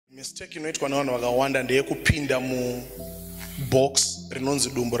Mistake inoitwa navanhu vakawanda ndeyekupinda mubox rinonzi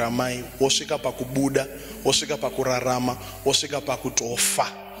dumbu ramai, wosvika pakubuda, wosvika pakurarama, wosvika pakutofa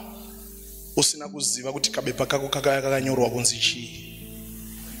usina kuziva kuti kabepa kako kakanyorwa kunzi chii.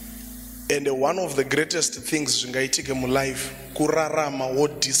 And one of the greatest things zvingaitike mulife kurarama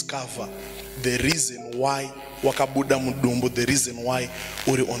wodiscover the reason why wakabuda mudumbu, the reason why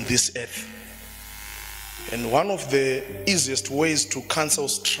uri on this earth. And one of the easiest ways to cancel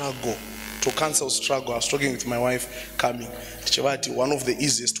struggle, I was talking with my wife coming, one of the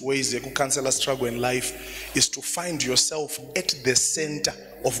easiest ways to cancel a struggle in life is to find yourself at the center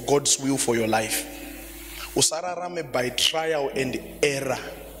of God's will for your life. Usararame by trial and error.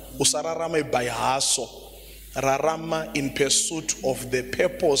 Usararame by hustle. Rarama in pursuit of the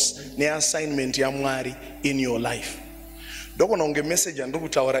purpose ne assignment ya Mwari in your life. Doko naonge message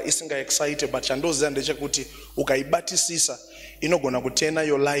andikutaura isinga excited but chandoziva ndechekuti ukaibatisisa inogona kutena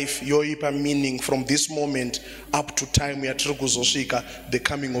your life yoipa meaning from this moment up to time yatiri kuzosvika the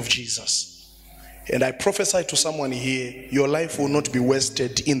coming of Jesus. And I prophesy to someone here, your life will not be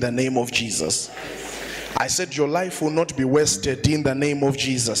wasted in the name of Jesus. I said your life will not be wasted in the name of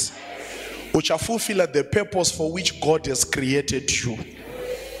Jesus. Uchafulfill the purpose for which God has created you.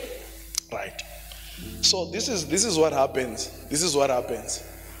 Right. So this is what happens. This is what happens.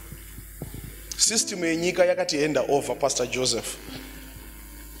 System yenyika yakatienda over Pastor Joseph.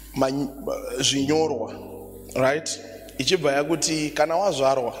 Zvinyorwa, right? Ichibva yakuti kana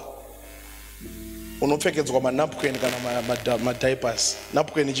wazvarwa unopfekedzwa manapkin kana madiapers.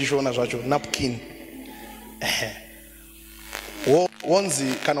 Napkin ichishona zvacho, napkin. Wonzi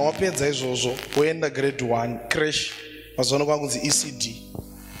kana wapedza izvozvo woenda grade 1 crash mazono kwangunzi ECD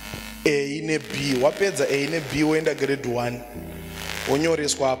A ne B, wapedza A ne B woenda grade 1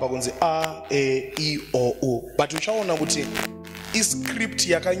 wonyoreswa apa kunzi A E I O U, but uchaona kuti iscript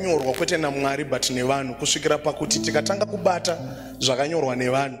yakanyorwa kwete naMwari but nevanhu kusvikira pakuti tikatanga kubata zvakanyorwa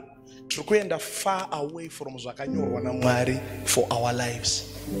nevanhu tiri kuenda far away from zvakanyorwa naMwari for our lives.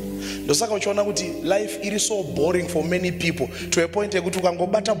 Ndosaka uchiona kuti life iri so boring for many people to a point yekuti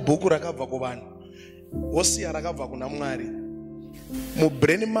ukangobata bhuku rakabva kuvanhu wosiya rakabva kuna Mwari,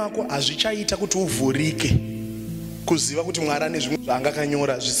 mubrain mako hazvichaita kuti uvhurike kuziva kuti Mwari ane zvimwe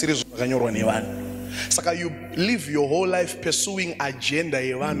zvaangakanyora zvisiri zvakanyorwa nevanhu. Saka you live your whole life pursuing agenda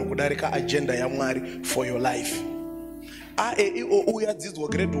yevanhu kudarika agenda yaMwari for your life. Uyadzidzwa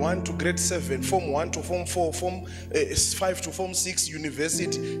grade 1 to grade 7, form 1 to form 4, form 5 to form 6,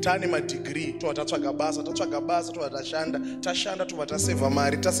 university, tane madegree, tova tatsvaga basa, tova tashanda, tova taseva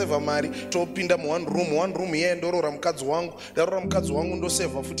mari, topinda mu one room here ndorora mukadzi wangu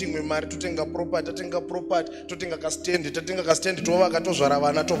ndoseva futi imwe mari, totenga property, totenga kastendi, tovaka tozvara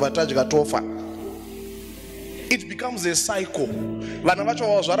vana, tobva tadya tofa. It becomes a cycle. Vana vacho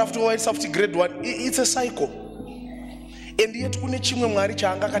vazvara futi vovaisa futi grade 1, it's a cycle. And yet kune chimwe Mwari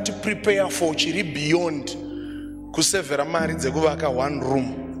chaangakati prepare for chiri beyond kusevera mari dzekuvaka one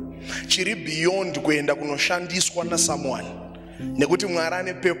room, chiri beyond kuenda kunoshandiswa na someone, nekuti Mwari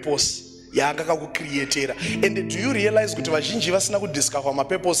ane purpose yaangakakucreatera. And do you realize kuti vazhinji vasina kudiscover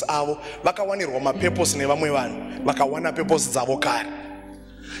mapurpose avo vakawanirwa mapurpose nevamwe vanhu, vakawana purpose dzavo kare.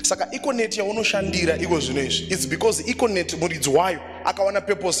 Saka Econet yaunoshandira iko zvino izvi, it's because Econet muridzi wayo akawana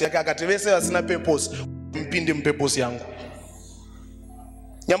purpose yake akati vese vasina purpose mpinde mupurpose yangu.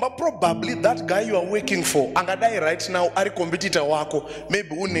 Nyamba probably that guy you are working for angadai right now ari competitor wako,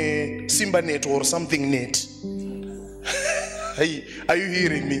 maybe une Simba Net or something net. Hey, are you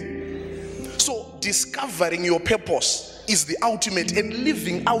hearing me? So discovering your purpose is the ultimate, and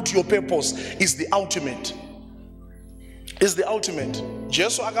living out your purpose is the ultimate. Is the ultimate.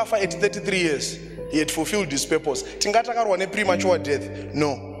 Jesus akafa at 33 years, he had fulfilled his purpose. Tingatakarwa ne premature death.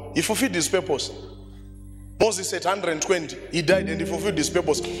 No, he fulfilled his purpose. Moses at 120, he died and he fulfilled his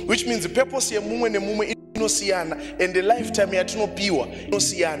purpose, which means the purpose ya mumwe ne mumwe inosiana, and the lifetime ya tinopiwa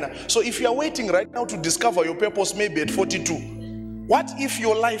inosiana. So if you are waiting right now to discover your purpose maybe at 42, what if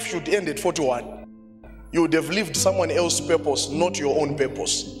your life should end at 41? You would have lived someone else's purpose, not your own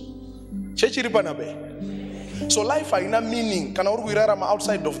purpose. So life haina meaning kana uri kuirarama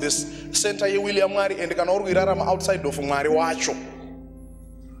outside of this center ye will ya Mwari, and kana uri kuirarama outside of Mwari wacho.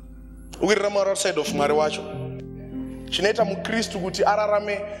 Ukirarama outside of Mwari wacho chinoita mukristu kuti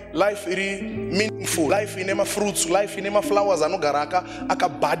ararame life iri meaningful, life ine fruits, life ine flowers anogara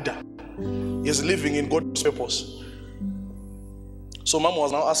akabhadha, is living in God's purpose. So mama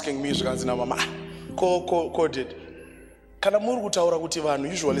was now asking me, zvikanzina mama did kana muri kutaura kuti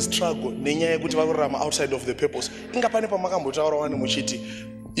vanhu usually struggle nenyaya yekuti vakurarama outside of the purpose, inga pane pamakambotaura wani muchiti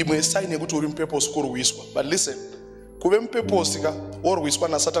imwe sign yekuti uri mupurpose kurwiswa. But listen, kuve mupurpose ka orwiswa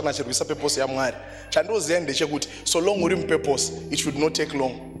naSatani achirwisa purpose yaMwari. Chandoziva ndechekuti so long uri mupurpose, it should not take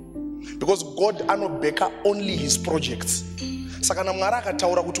long, because God anobeka only his projects. Saka naMwari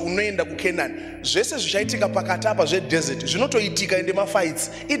akataura kuti unoenda kuKenani, zvese zvichaitika pakati apa zvedesert zvinotoitika ende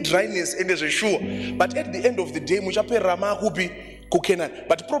mafights, idryness ende zveshuwa, but at the end of the day muchaperera makupi kuKenani.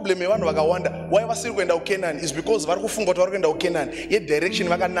 But problem yevanhu vakawanda why vasiri kuenda kuKenani is because vari kufunga kuti vari kuenda kuKenani yedirection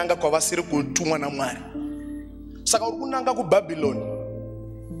vakananga kwavasiri kutumwa naMwari. Saka uri kunanga kuBabylon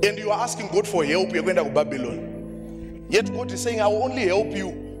and you are asking God for help yekuenda kuBabylon, yet God is saying I will only help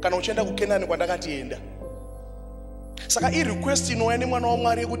you kana uchienda kuKenani kwandakatienda. Saka request inouya nemwana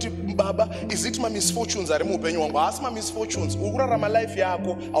waMwari yekuti baba, is it my misfortunes ari muupenyu hwangu? Haasi my misfortunes, uri kurarama life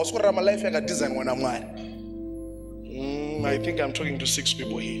yako, hausi kurarama life yakadesignwa naMwari. I think I'm talking to 6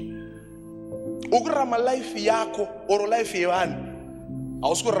 people here. Uri kurarama life yako or life yevanhu,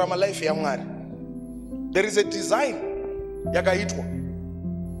 hausi kurarama life yaMwari. There is a design yakaitwa.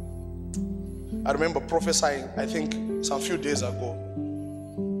 I remember prophesying, I think some few days ago,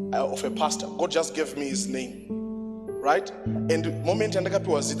 of a pastor. God just gave me his name, right? And moment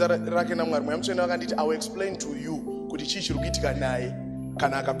andakapiwa zita rake naMwari, mwamutsvene vakanditi I will explain to you kuti chii chiri kuitika naye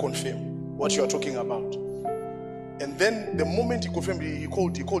kana akaconfirm what you are talking about. And then the moment he confirmed, he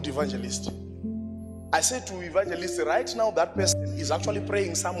called evangelist. I said to evangelist, right now that person is actually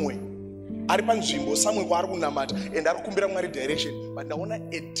praying somewhere. Ari panzvimbo somewhere kwaari kunamata and ari kukumbira Mwari direction, but ndaona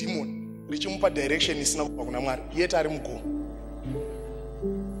a demon richimupa direction isina kubva kuna Mwari, yet ari mugomo.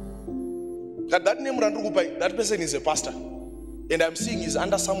 That name Randukupai, that person is a pastor, and I'm seeing he's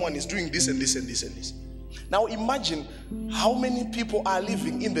under someone is doing this and this and this and this. Now imagine how many people are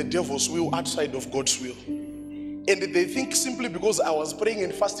living in the devil's will outside of God's will, and they think simply because I was praying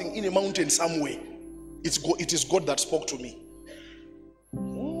and fasting in a mountain somewhere, it is God that spoke to me.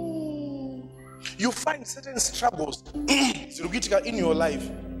 You find certain struggles in your life.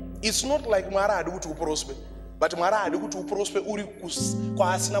 It's not like Mara adi kuti uprosper, but Mara adi kuti uprosper uri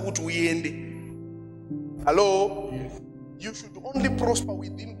kwasina kuti uende. Hello? Yes. You should only prosper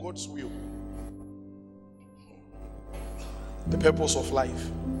within God's will. The purpose of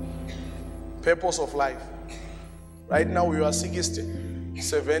life. Purpose of life. Right now you are 60,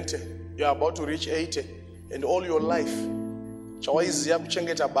 70, you are about to reach 80, and all your life chawaiziya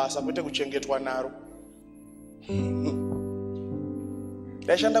kuchengeta basa kwete kuchengetwa naro.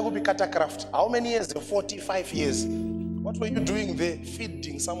 Ndashanda kupi Catacraft. How many years? 45 years. What were you doing there?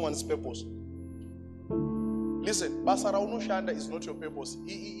 Feeding someone's purpose. Listen, basa raunoshanda is not your purpose.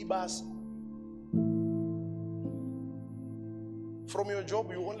 Ibasa. From your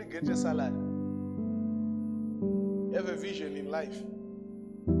job, you only get a salary. You have a vision in life.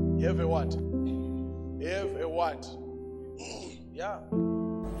 You have a what? You have a what? Yeah.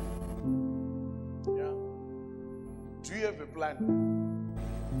 Yeah. Do you have a plan?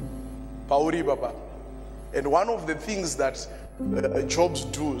 Pauri Baba. And one of the things that jobs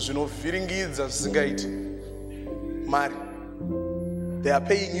do is, viringids and singaiti. Mari. They are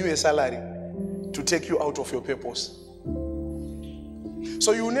paying you a salary to take you out of your purpose.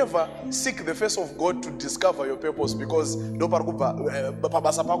 So you never seek the face of God to discover your purpose, because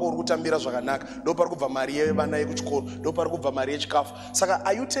Saka,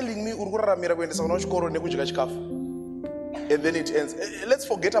 are you telling me and then it ends? Let's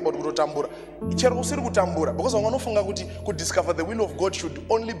forget about kutotambura. Because could discover the will of God should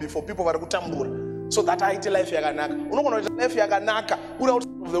only be for people who are kutambura. So that I tell life yaganaka. Without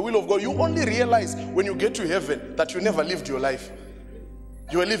the will of God, you only realize when you get to heaven that you never lived your life.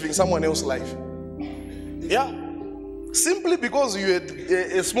 You are living someone else's life. Yeah. Simply because you had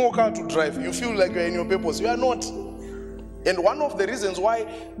a small car to drive, you feel like you're in your purpose. You are not. And one of the reasons why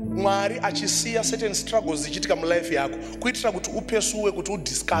Mwari achisiya certain struggles zichitika mu life yako, kuitira kuti upesuwe kuti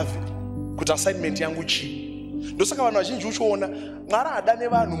udiscover kuti assignment yangu chi. Ndosaka vanhu vazhinji uchiona Mwari adane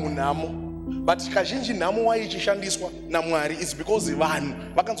vanhu munhamo, but kazhinji nhamo waichishandiswa naMwari is because vanhu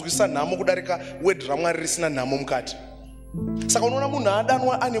vakanzwisisa nhamo kudarika word raMwari risina nhamo mukati. Saka unoona munhu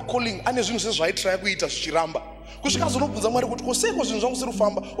adanwa ane calling, ane zvinhu zvezvaitira kuita zvichiramba. Kusvika zvinobvunza Mwari kuti koseko zvinhu zvangu zvisiri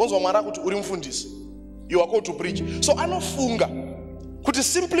kufamba, wonzwa Mwari akuti uri mufundisi. You are called to preach. So anofunga kuti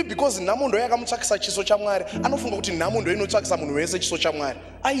simply because nhamo ndo yakamutsvakisa chiso chaMwari, anofunga kuti nhamo ndo inotsvakisa munhu wese chiso chaMwari.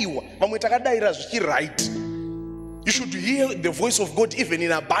 Aiwa, vamwe takadaira zvichi right. You should hear the voice of God even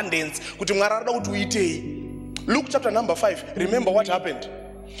in abundance. Kuti Mwari arada kuti uitei. Luke chapter number 5. Remember what happened?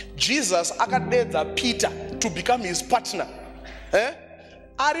 Jesus akadedza Peter to become his partner.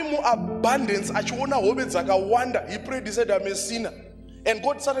 Ari mu abundance achiona hope dzakawanda. He prayed, he said, I'm a sinner. And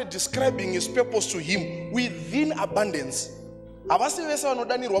God started describing his purpose to him within abundance. Avasi vese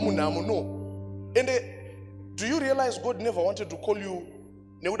vanodanirwa munhamo, no. And Do you realize God never wanted to call you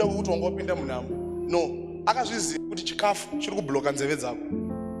nekuda kwekuti wanga wapinda munhamo? No, akazviziva kuti chikafu chiri kubloka nzeve dzako.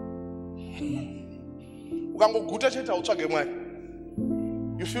 Ukangoguta chete hautsvage Mwari.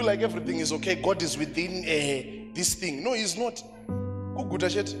 You feel like everything is okay, God is within this thing. No, he's not. Kuguta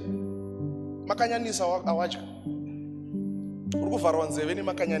chete. Makanyanisa awatya. Uri kuvharwa nzeve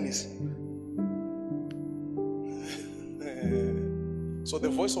nemakanyanisa. So the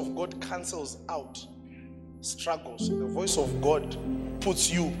voice of God cancels out struggles. The voice of God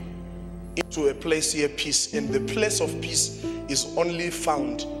puts you into a place here, peace. And the place of peace is only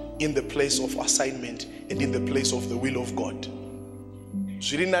found in the place of assignment and in the place of the will of God.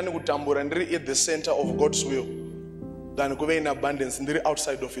 Zviri nani kutambura ndiri at the center of God's will than kuve in abundance ndiri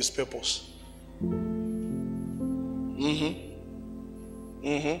outside of his purpose.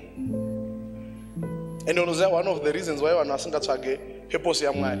 And one of the reasons why vanhu vasingatsvage purpose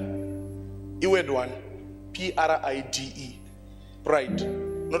yaMwari, iword one, PRIDE, pride.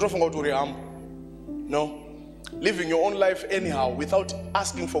 Notofunga kuti uri humble. No. Living your own life anyhow without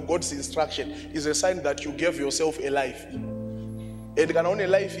asking for God's instruction is a sign that you gave yourself a life. And kana une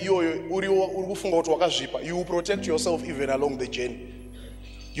life iyoyo uri kufunga kuti wakazvipa, you will protect yourself even along the journey.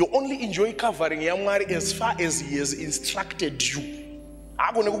 You only enjoy covering yaMwari as far as he has instructed you.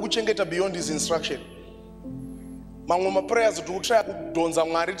 Hakuna kukuchengeta beyond his instruction. Mamwe maprayers tikutry kudonza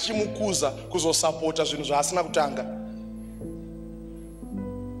Mwari tichimukuza kuzosupporta zvinhu zvaasina kutanga.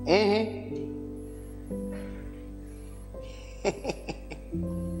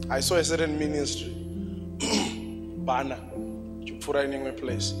 I saw a certain ministry banner chipfura in a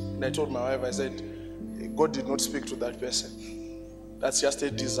place, and I told my wife, I said, God did not speak to that person. That's just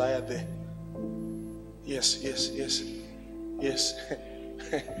a desire there. Yes.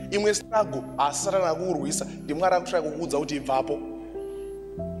 Imwe struggle asara nakurwisa ndimwari akutry kukuudza kuti ibvapo.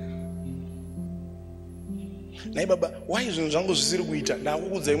 Nai baba, why zvinhu zvangu zvisiri kuita?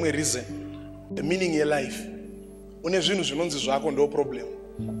 Ndakukuudza imwe reason. The meaning your life. Une zvinhu zvinonzi zvako ndo problem.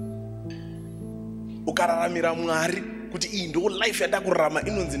 Ukararamira Mwari kuti iyi ndo life yandakurarama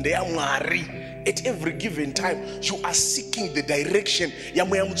inonzi ndeyaMwari. At every given time you are seeking the direction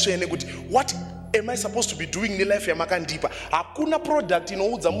yaMweya Mutsvene kuti what am I supposed to be doing in life yamakandipa? Hakuna product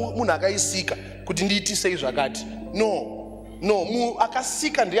inoudza munhu akaisika kuti ndiitisei zvakati. No,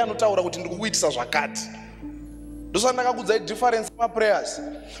 akasika ndiye anotaura kuti ndikukuitisa zvakati. Ndosa ndakakuudza difference prayers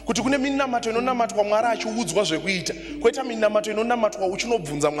kuti kune minamato inonamatwa Mwari achiudzwa zvekuita, koita minamato inonamatwa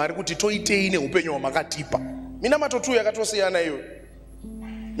uchinobvunza Mwari kuti toitei neupenyu hwamakatipa. Minamato 2 yakatosiyana iyo.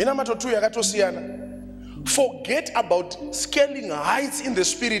 Minamato 2 yakatosiyana. Forget about scaling heights in the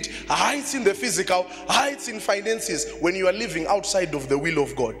spirit, heights in the physical, heights in finances when you are living outside of the will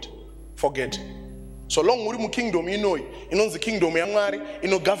of God. Forget. So long muri mu kingdom inonzi kingdom yaMwari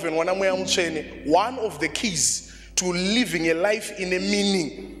inogovernwa naMweya Mutsvene. One of the keys to living a life in a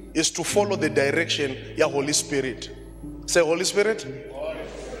meaning is to follow the direction ya Holy Spirit. Say, Holy Spirit,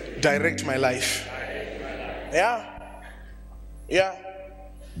 direct my life. Yeah.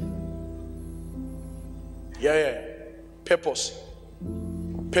 Purpose.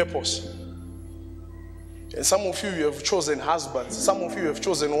 And some of you have chosen husbands. Some of you have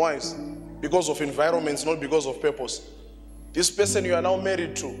chosen wives because of environments, not because of purpose. This person you are now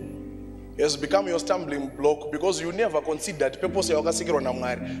married to has become your stumbling block because you never considered purpose yawakasikirwa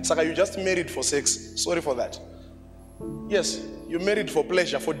naMwari. Saka you just married for sex. Sorry for that. Yes, you married for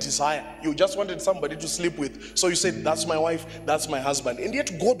pleasure, for desire. You just wanted somebody to sleep with. So you said, that's my wife, that's my husband. And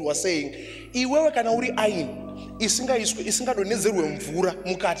yet God was saying, iwewe kana uri aini, isingadonezerwe mvura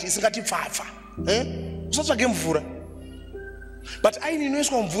mukati, isingati pfafa. Usatsvage mvura. But aini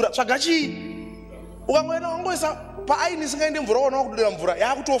inoiswa mvura, tsvagachi. Ukamwena wangoisa pa aini isingaende mvura, wana wakudira mvura,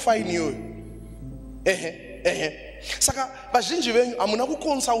 yakutofa aini iyoyo. Saka vazhinji venyu hamuna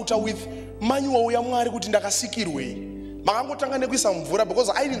kuconsulta with manual yaMwari kuti ndakasikirwei. Makangotanga nekuisa mvura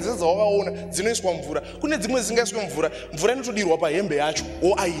because aini dzese dzawakaona dzinoiswa mvura. Kune dzimwe dzisingaiswe mvura, mvura inotodirwa pahembe yacho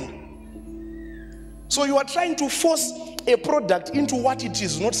aini. So you are trying to force a product into what it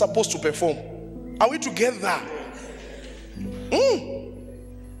is not supposed to perform. Are we together?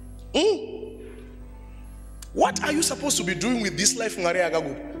 What are you supposed to be doing with this life Mwari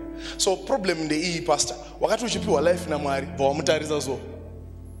akakupa? So problem ndeiyi pastor, wakati uchipiwa life naMwari vawamutaridza so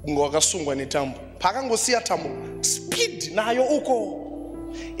kunge wakasungwa netambo, pakangosiya tambo speed nayo uko.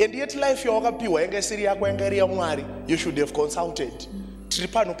 And yet life yawakapiwa yanga isiri yako, yanga iri yaMwari. You should have consulted. Tiri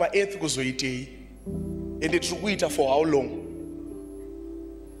pano pa earth kuzoitei, and tiri kuita for how long?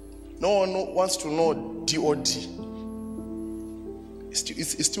 No one wants to know DOD.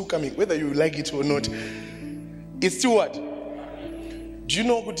 It's still coming, whether you like it or not. It's still what? Do you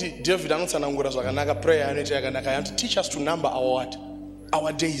know kuti David anotsanangura zvakanaka prayer anoita yakanaka yanti teach us to number our what?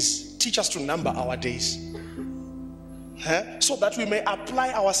 Our days. Teach us to number our days. So that we may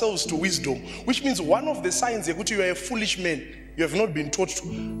apply ourselves to wisdom. Which means one of the signs that you are a foolish man, you have not been taught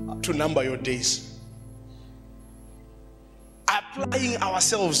to number your days. Applying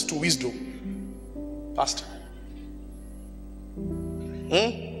ourselves to wisdom. Pastor.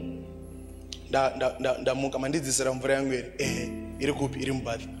 Ndamuka mandidzisira mvura yangu iri kupi iri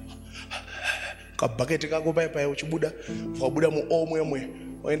mubhathi. Kabhaketi kako pai uchibuda wabuda muomwe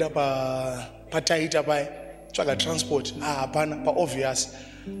waenda pa Taita pai tsvaka transport hapana pa obvious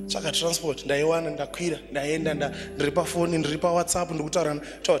tsvaka transport ndaiwana ndakwira ndaenda ndiri pafoni ndiri paWhatsApp ndikutaurana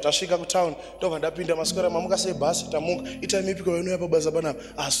tasvika kutown ndobva ndapinda maswera mamuka sebhasi tamuka itamipiko inouya pabasa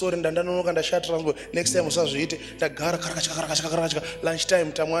panapa sorry ndandanonoka ndashaya transport next time usazviite ndagara karakatya lunch time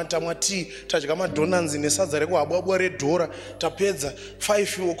tamwa tea tadya madonanzi nesadza rekuhabwabwa redhora tapedza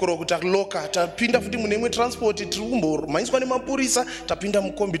 5 o'clock taloka tapinda futi mune imwe transport tiri kumbomhanyiswa nemapurisa tapinda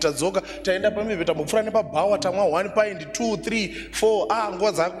mukombi tadzoka taenda pamivhe tambopfuura nepabhawa tamwa 1 pint 2 3 4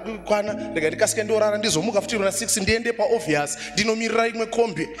 nguva dzakwana rega ndikasike ndorara ndizomuka futi rona 6 ndiende paobvious ndinomirira imwe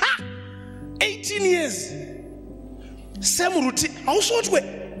kombi 18 years same routine.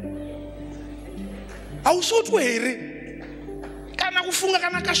 Hausotwe here kana kufunga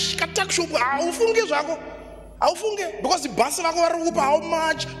kana katakshop haufunge zvako haufunge because bhasi vako vari kupa how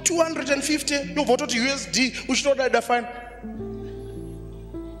much 250 yobva toti USD uchitodaida fine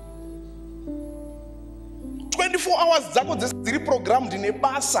 24 hours dzako dziri programmed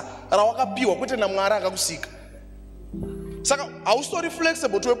nebasa rawakapiwa kwete naMwari akakusika. Saka haustori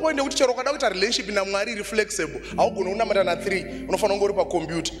flexible to a point yekuti chero kada kuita relationship naMwari iri flexible haugona unamata na 3 unofanira ngori pa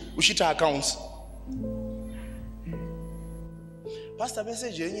computer uchiita accounts. Pastor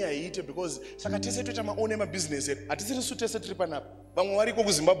message yenyu haiite because saka tese toita maone mabusiness edu hatisiri su tese tiri panapa vamwe variko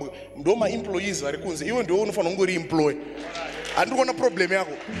kuZimbabwe ndo maemployees vari kunze iwe ndiwo unofanira ngori employ. Handiri kuona problem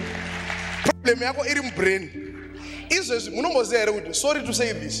yako iri mubrain. Izvezvi munomboziva here kuti sorry to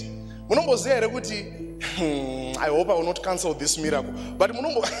say this munomboziva here kuti I hope I will not cancel this miracle but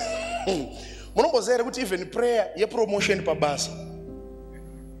munomboziva here kuti even prayer yepromotion pabasa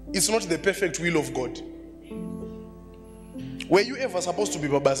it's not the perfect will of God. Were you ever supposed to be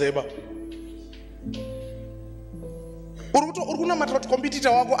pabasa eba? Uri kunamatira kuti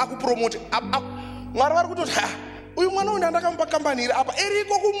competitor wako akupromote Mwari vari kutoti uyu mwana uyu ndakamupa company iri apa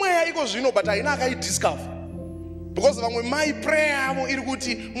iriko kumweya iko zvino but haina akaidiscover because vamwe my prayer yavo iri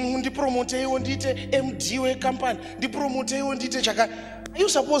kuti ndipromoteiwo ndiite MD wecompany ndipromoteiwo ndiite chaka. Are you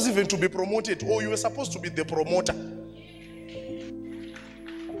supposed even to be promoted or you were supposed to be the promoter?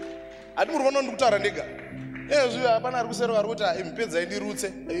 Hati muri kuona ndikutaura ndega ezvi hapana ari kusero ari kuti impedzai ndirutse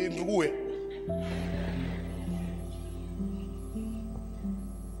ndiri kuuya.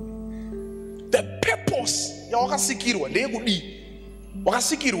 The purpose yawakasikirwa ndeyekudii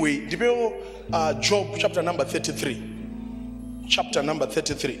wakasikirwei ndipewo Job chapter number 33. Chapter number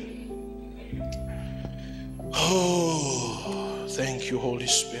 33. Oh, thank you, Holy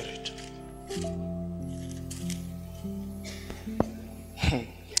Spirit.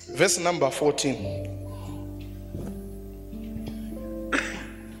 Verse number 14.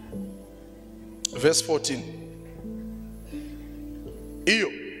 Verse 14.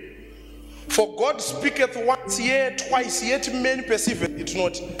 Iyo. For God speaketh once, yet twice, yet men perceiveth it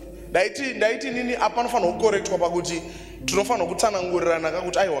not. Daiti nini apa nofana kucorrectwa pakuti tinofana kutsanangurirana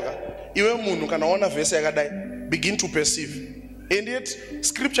kakuti aiwaka iwe munhu kana waona verse yakadai begin to perceive. And yet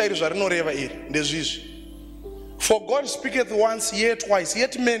scripture iri zvarinoreva iri ndezvizvi. For God speaketh once, yet twice,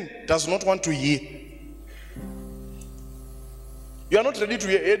 yet man does not want to hear. You are not ready to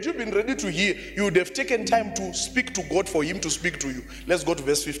hear. Had you been ready to hear, you would have taken time to speak to God for him to speak to you. Let's go to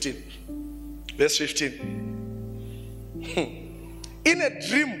verse 15. Verse 15. In a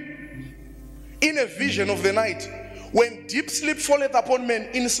dream, in a vision of the night, when deep sleep falleth upon men,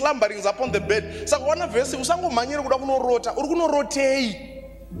 in slumberings upon the bed. Saka wana verse usangomanyira kuda kunorota, uri kunorotei.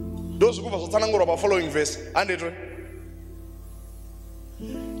 Those who are about following verse.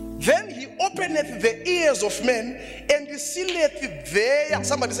 Then he openeth the ears of men and sealeth their,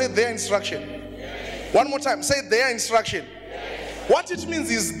 somebody say their instruction. Yes. One more time, say their instruction. Yes. What it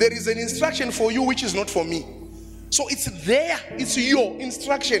means is there is an instruction for you which is not for me. So it's there, it's your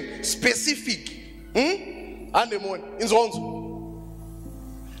instruction, specific.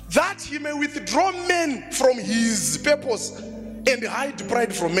 That he may withdraw men from his purpose and hide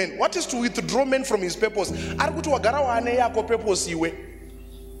pride from men. What is to withdraw men from his purpose? Arikuti wagara wane yako purpose iwe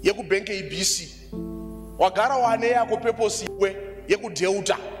yeku benke ibisi. Wagara wane yako purpose iwe yeku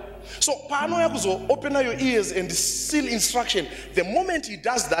deuta. So paanouya kuzo open your ears and seal instruction. The moment he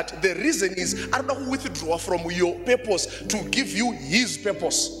does that, the reason is arada ku withdraw from your purpose to give you his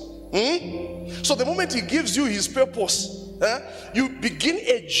purpose. So the moment he gives you his purpose, you begin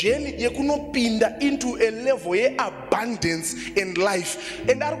a journey yekunopinda into a level of abundance in life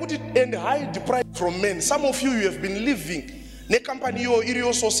and hide pride from men. Some of you have been living ne company yo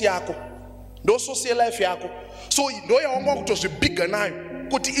iriyo source yako ndo social life yako, so ndo yaomba kutozvi bigger nayo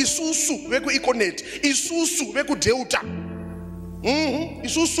kuti isusu veku Econet, isusu veku Delta,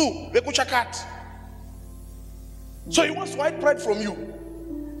 isusu veku Chakati. So he wants to hide pride from you,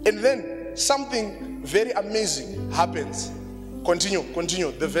 and then something very amazing happens.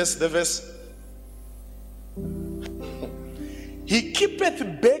 Continue the verse. He keepeth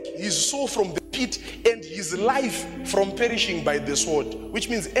back his soul from the pit and his life from perishing by the sword. Which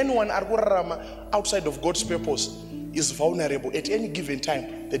means anyone outside of God's purpose is vulnerable. At any given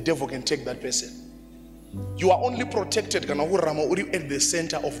time, the devil can take that person. You are only protected at the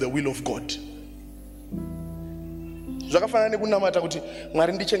center of the will of God. Zvakafanana nekunamata kuti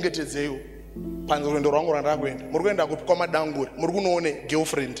Mwari ndichengetedzeyo panzorwendo rwangu rwandakuenda. Muri kuenda kwamadanguri, muri kunoone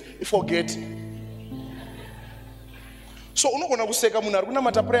girlfriend. Forget. So unogona kuseka munhu ari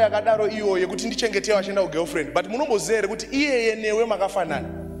kunamata prayer yakadaro iyo yekuti ndichengetewa achienda kugirlfriend, but munomboziva kuti iyeye newe makafanana.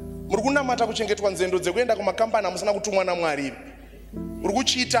 Muri kunamata kuchengetwa nzendo dzekuenda kumakampani amusina kutumwa naMwari. Muri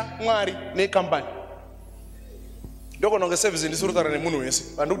kuchita Mwari nekambani. Ndokona kunge service ndisiri kutaura nemunhu wese.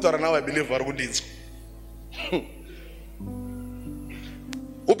 Vandiri kutaura nawo I believe vari kundinzwa.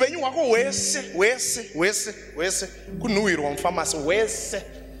 Upenyu hwako wese kunhuhwirwa mufamasi wese.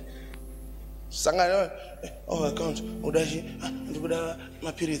 Sangana account udashi ndikuda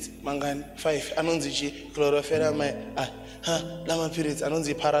mapiritsi mangani 5 anonzi chi chlorofenamide la mapiritsi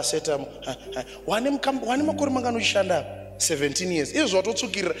anonzi paracetamol wane makore mangani uchishanda 17 years. Izvo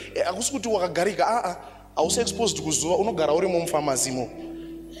watotsukirira akusi kuti wakagarika hausi exposed kuzuva, unogara uri mumufamasi mo.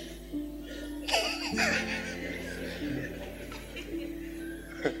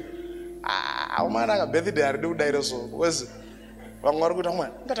 Umana birthday ari kudaira so wezi vamwe vari kuita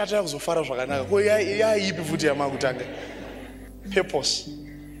mwana ngatataya kuzofara zvakanaka ko yaipi futi yamakutanga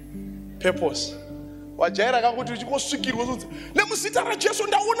purpose wajaira kakuti uchingosvikirwa sodzi nemuzita raJesu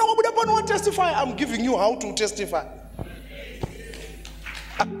ndaona wabuda pano wa testify. I'm giving you how to testify.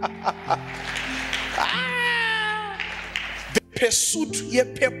 The pursuit ye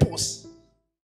purpose